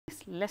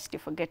lest you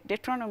forget.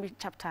 Deuteronomy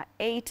chapter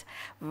 8,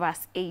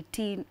 verse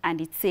 18,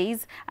 and it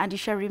says, and you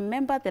shall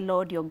remember the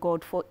Lord your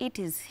God, for it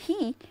is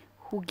he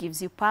who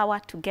gives you power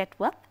to get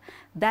wealth,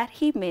 that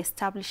he may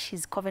establish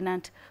his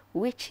covenant,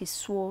 which he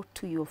swore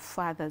to your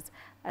fathers,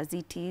 as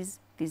it is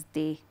this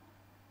day.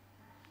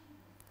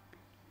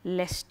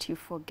 Lest you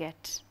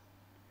forget,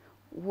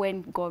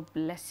 when God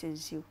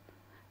blesses you,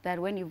 that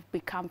when you've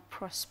become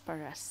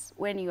prosperous,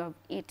 when you have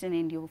eaten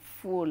and you're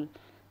full,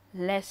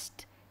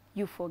 lest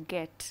you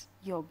forget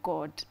your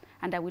God.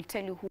 And I will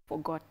tell you who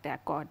forgot their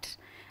God.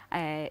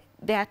 There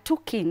are two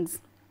kings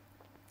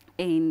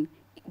in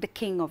the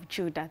king of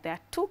Judah. There are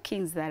two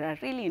kings that are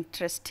really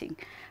interesting,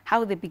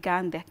 how they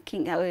began their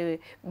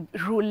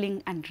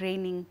ruling and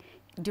reigning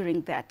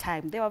during their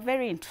time. They were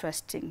very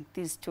interesting,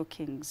 these two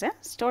kings.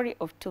 Story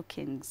of two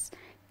kings,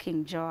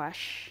 King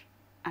Joash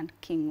and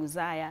King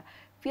Uzziah.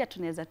 Pia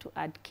tunaweza to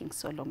add King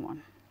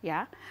Solomon.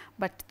 Yeah,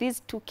 but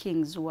these two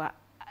kings were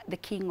the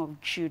king of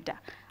Judah.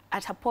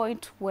 At a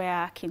point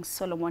where King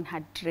Solomon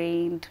had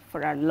reigned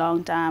for a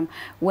long time,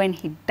 when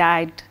he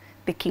died,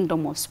 the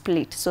kingdom was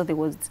split. So there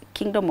was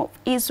kingdom of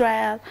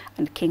Israel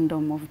and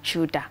kingdom of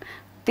Judah.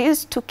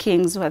 These two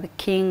kings were the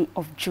king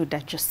of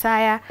Judah,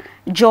 Josiah,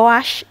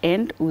 Joash,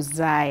 and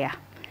Uzziah.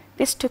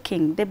 These two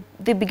kings,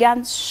 they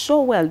began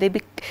so well.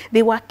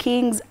 They were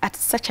kings at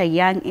such a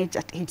young age,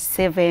 at age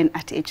 7,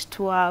 at age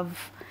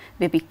 12.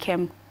 They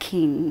became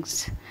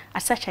kings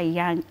at such a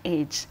young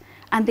age.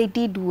 And they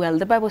did well.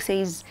 The Bible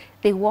says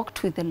they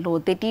walked with the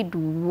Lord. They did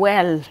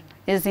well.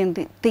 As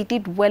in they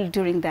did well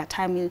during that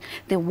time.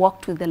 They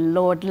walked with the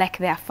Lord like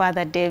their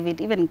father David.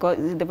 Even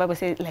God, the Bible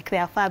says like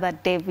their father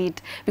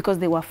David, because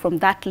they were from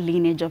that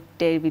lineage of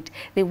David.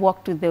 They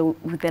walked with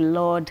the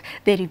Lord.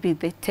 They rebuilt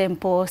the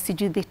temple.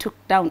 They took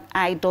down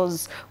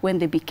idols when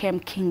they became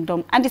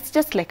kingdom. And it's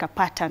just like a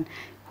pattern.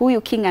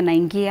 Huyu king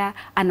anaingia,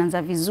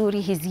 anaanza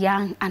vizuri, he's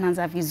young,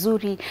 anaanza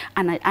vizuri,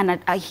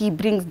 he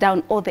brings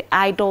down all the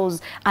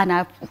idols,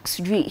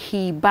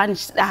 he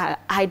burns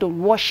idol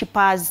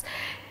worshippers,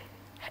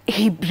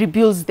 he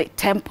rebuilds the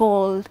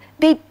temple.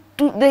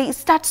 They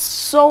start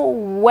so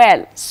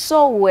well,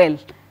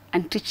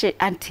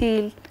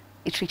 until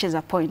it reaches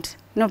a point.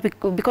 You know,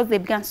 because they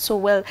began so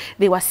well,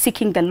 they were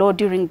seeking the Lord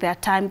during their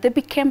time, they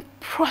became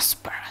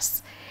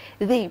prosperous.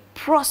 They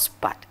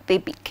prospered, they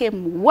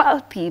became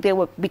wealthy,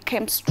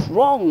 became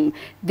strong,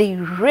 they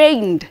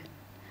reigned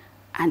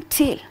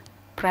until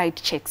pride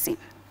checks in.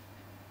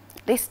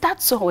 They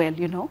start so well,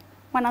 you know.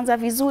 Wanaanza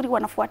vizuri,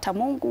 wanafuata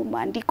Mungu,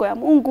 maandiko ya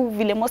Mungu,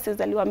 vile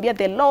Moses aliwaambia,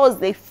 the laws,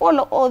 they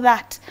follow all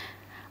that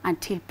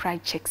until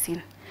pride checks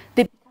in.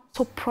 They become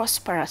so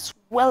prosperous,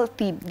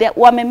 wealthy,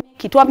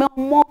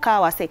 wameomoka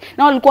wase.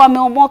 Na walikuwa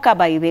wameomoka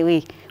by the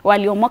way.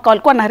 Waliomoka,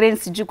 walikuwa na reign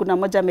sijui kuna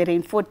moja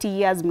reign 40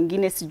 years,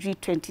 mwingine sijui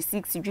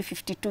 26, sijui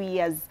 52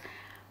 years.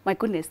 My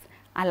goodness,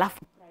 alafu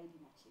pride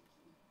in a check.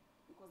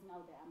 Because now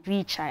I'm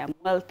rich, I am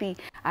wealthy,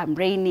 I'm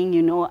reigning,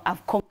 you know,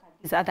 I've conquered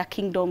these other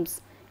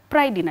kingdoms.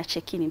 Pride in a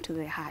check-in into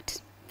the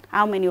heart.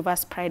 How many of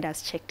us pride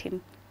has checked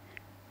in?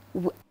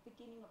 Beginning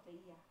of the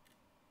year,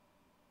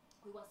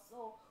 we were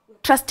so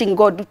trusting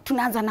God.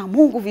 Tunaanza na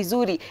Mungu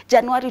vizuri.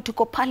 January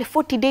tuko pale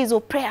 40 days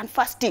of prayer and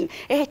fasting.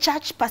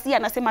 Church pasi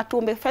anasema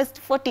tuombe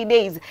first 40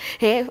 days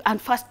and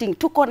fasting.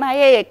 Tuko na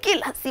yeye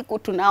kila siku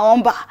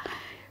tunaomba.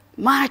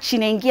 March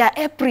inaingia,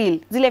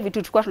 April, zile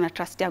vitu tulikuwa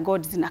tunatrustia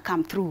God zina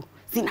come through.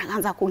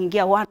 Zinaanza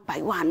kuingia one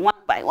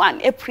by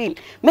one. April,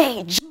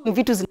 May, June,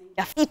 vitu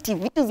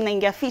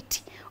zinaingia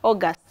fiti.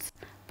 August,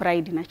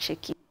 pride ina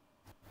check in.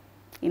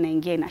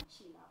 Inaingia ina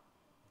chill out.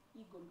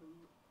 Ego ndio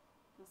hiyo.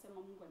 Nasema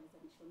Mungu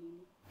anizanisha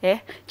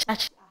nini?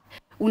 Church,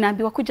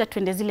 unaambiwa kuja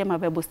twende zile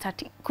mabible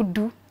study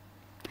kudu.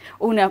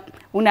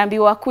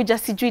 Unaambiwa kuja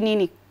sijui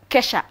nini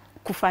kesha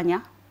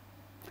kufanya.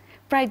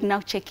 Pride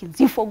now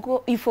check-ins.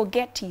 You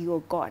forget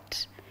your God.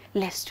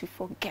 Lest we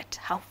forget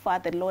how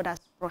far the Lord has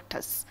brought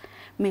us.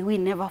 May we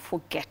never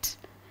forget.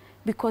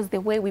 Because the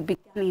way we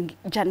began in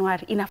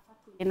January, in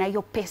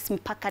your pace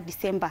mpaka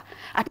December,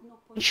 at no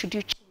point should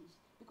you change.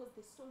 Because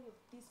the story of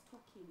these two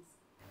kings,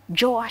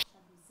 Joash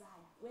and Uzziah,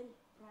 when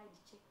pride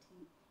checked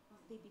in,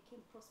 they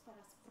became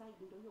prosperous.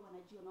 Pride ndio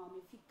wanajiona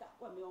wamefika,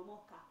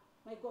 wameomoka.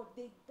 My God,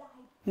 they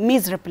died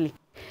miserably.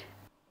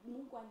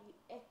 Mungu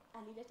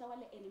alileta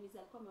wale enemies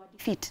alikuwa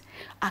amewadefeat,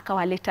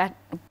 akawaleta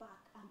back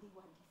and they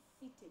were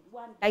defeated.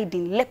 One died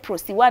in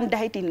leprosy, one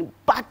died in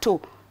battle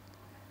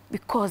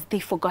because they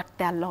forgot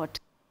their Lord.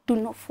 Do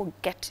not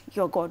forget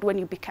your God when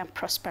you become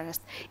prosperous.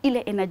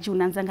 Ile energy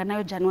unaanzanga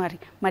nayo January,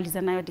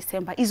 maliza nayo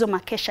December. Hizo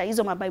makesha,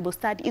 hizo Bible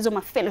study,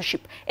 hizo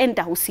fellowship,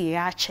 enda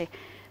usiache.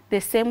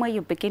 The same way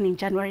you begin in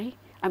January,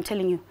 I'm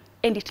telling you,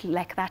 end it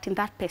like that, in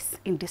that pace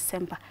in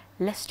December,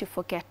 lest you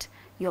forget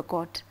your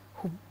God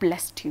who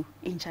blessed you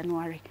in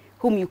January,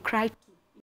 whom you cried to